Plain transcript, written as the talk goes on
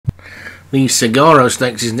The Sagaro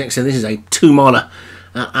Stakes is next, and this is a 2-miler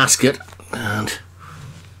at Ascot, and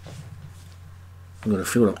we've got a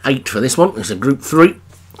field of 8 for this one. It's a Group 3,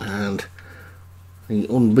 and the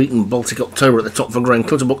unbeaten Baltic October at the top for Graham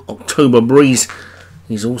Clutterbuck. October Breeze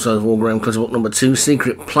is also for Graham Clutterbuck. Number 2,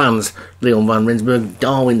 Secret Plans, Leon van Rensburg.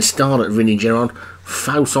 Darwin Starlet, Vinnie Gerard.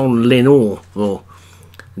 Fauson Lenore for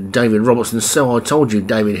David Robertson. So I Told You,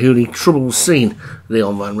 David Hooley. Trouble Scene,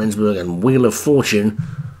 Leon van Rensburg. And Wheel of Fortune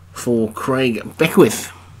for Craig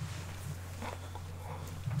Beckwith.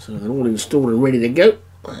 So they're all installed and ready to go.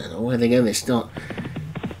 And away they go. They start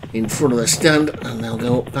in front of the stand, and they'll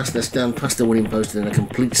go up past the stand, past the winning post, and a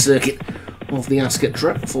complete circuit off the Ascot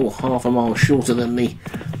track for half a mile shorter than the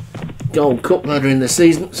Gold Cup later in the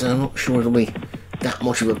season. So I'm not sure it'll be that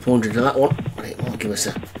much of a pointer to that one, but it might give us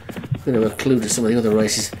a bit of a clue to some of the other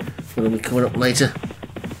races that'll be coming up later.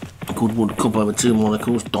 Goodwood Cup over 2 mile, of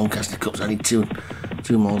course. Doncaster Cup's only 2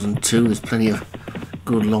 miles and 2. There's plenty of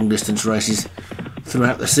good long distance races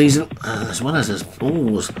throughout the season, as well as there's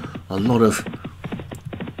always a lot of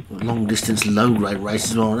long distance low grade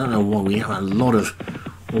races. Well, I don't know why we have a lot of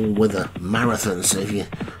all weather marathons. So if you're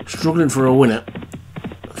struggling for a winner,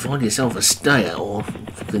 find yourself a stayer or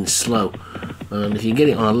something slow, and if you get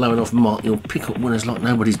it on a low enough mark, you'll pick up winners like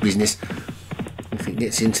nobody's business. If it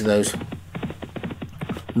gets into those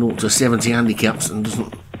 0 to 70 handicaps and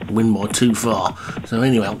doesn't win by too far. So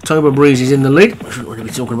anyway, October Breeze is in the lead. We shouldn't really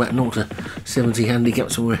be talking about 0 to 70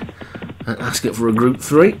 handicaps when we're at Ascot for a Group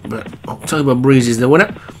 3, but October Breeze is the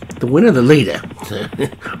winner. The winner, the leader. So,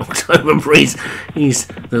 October Breeze is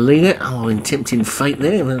the leader. Oh, I'm tempting fate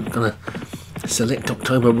there. We're going to select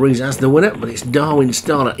October Breeze as the winner, but it's Darwin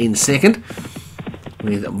Starlet in second,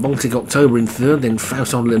 with Baltic October in third, then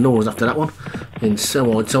Fauson Lenore after that one, then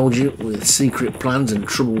So I Told You with Secret Plans and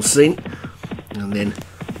Trouble Scene, and then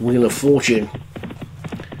Wheel of Fortune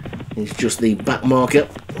is just the back marker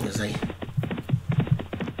as they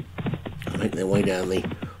make their way down the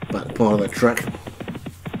back part of the track.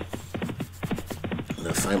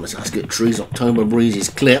 The famous Ascot trees. October Breeze is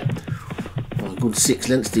clear by a good 6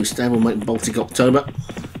 lengths to stablemate Baltic October.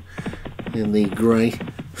 In the grey,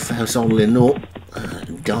 Fauson Lenore.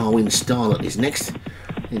 Darwin Starlet is next.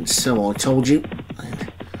 And So I Told You.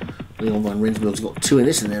 And Leon van Rensburg's got 2 in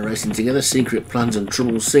this, and they're racing together. Secret Plans and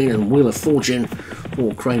Trouble Scene, and Wheel of Fortune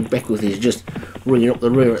for Craig Beckwith is just ringing up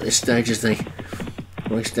the rear at this stage as they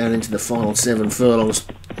race down into the final 7 furlongs.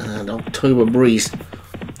 And October Breeze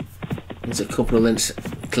is a couple of lengths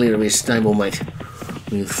clear of his stablemate,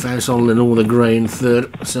 with Fauson Lenore the grey in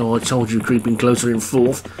third. So I Told You creeping closer in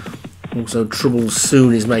fourth. Also Trouble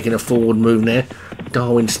Soon is making a forward move now.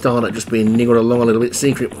 Darwin Starlet just being niggled along a little bit.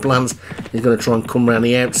 Secret Plans is going to try and come round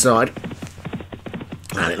the outside,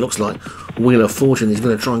 and it looks like Wheel of Fortune is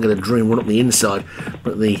going to try and get a dream run up the inside,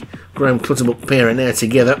 but the Graham Clutterbuck pair are now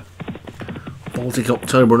together. Baltic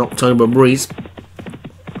October and October Breeze.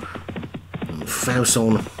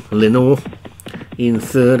 Fauson Lenore in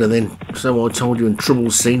third, and then So I Told You and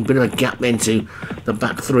Trouble Scene. Bit of a gap then to the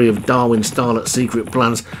back 3 of Darwin Starlet, Secret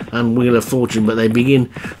Plans and Wheel of Fortune, but they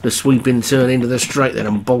begin the sweeping turn into the straight then,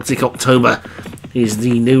 and Baltic October is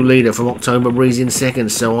the new leader from October Breeze in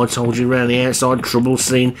second. So I Told You round the outside. Trouble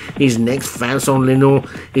Scene is next. Fauson Lenore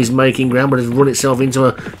is making ground, but has run itself into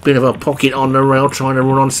a bit of a pocket on the rail, trying to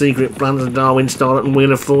run on Secret Plans and Darwin Starlet and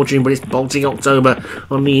Wheel of Fortune, but it's Baltic October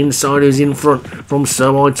on the inside who's in front from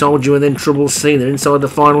So I Told You, and then Trouble Scene. They're inside the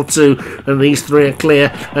final 2, and these 3 are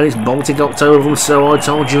clear, and it's Baltic October from So I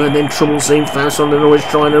Told You, and then Trouble Scene. Fauson Lenore is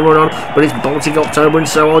trying to run on, but it's Baltic October and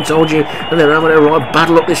So I Told You, and they're having a right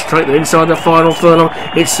battle up this straight. They're inside the final furlong.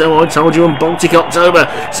 It's So I Told You and Baltic October.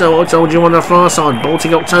 So I Told You on the far side.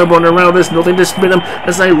 Baltic October on the rail. There's nothing to spin them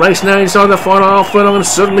as they race now inside the final half furlong, and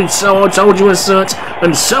suddenly So I Told You asserts,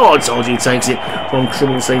 and So I Told You takes it from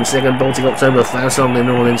Trouble Scene second. Baltic October, Fauson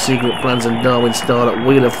Lenore, then Secret Plans and Darwin Starlet,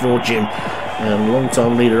 Wheel of Fortune, and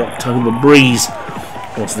long-time leader October Breeze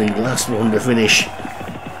was the last one to finish.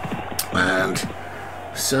 And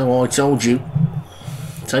So I Told You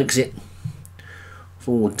takes it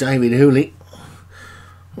for David Hooley.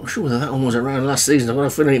 Not sure whether that one was around last season. I've got a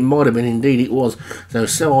feeling it might have been. Indeed it was.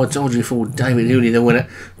 So I Told You for David Hooley the winner.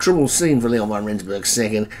 Trouble Scene for Leon van Rensburg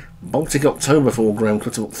second. Baltic October for Graham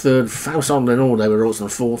Clutterbuck third. Fauson Lenore, David Robertson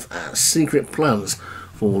fourth. And Secret Plans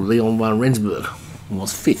for Leon van Rensburg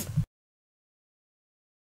was fifth.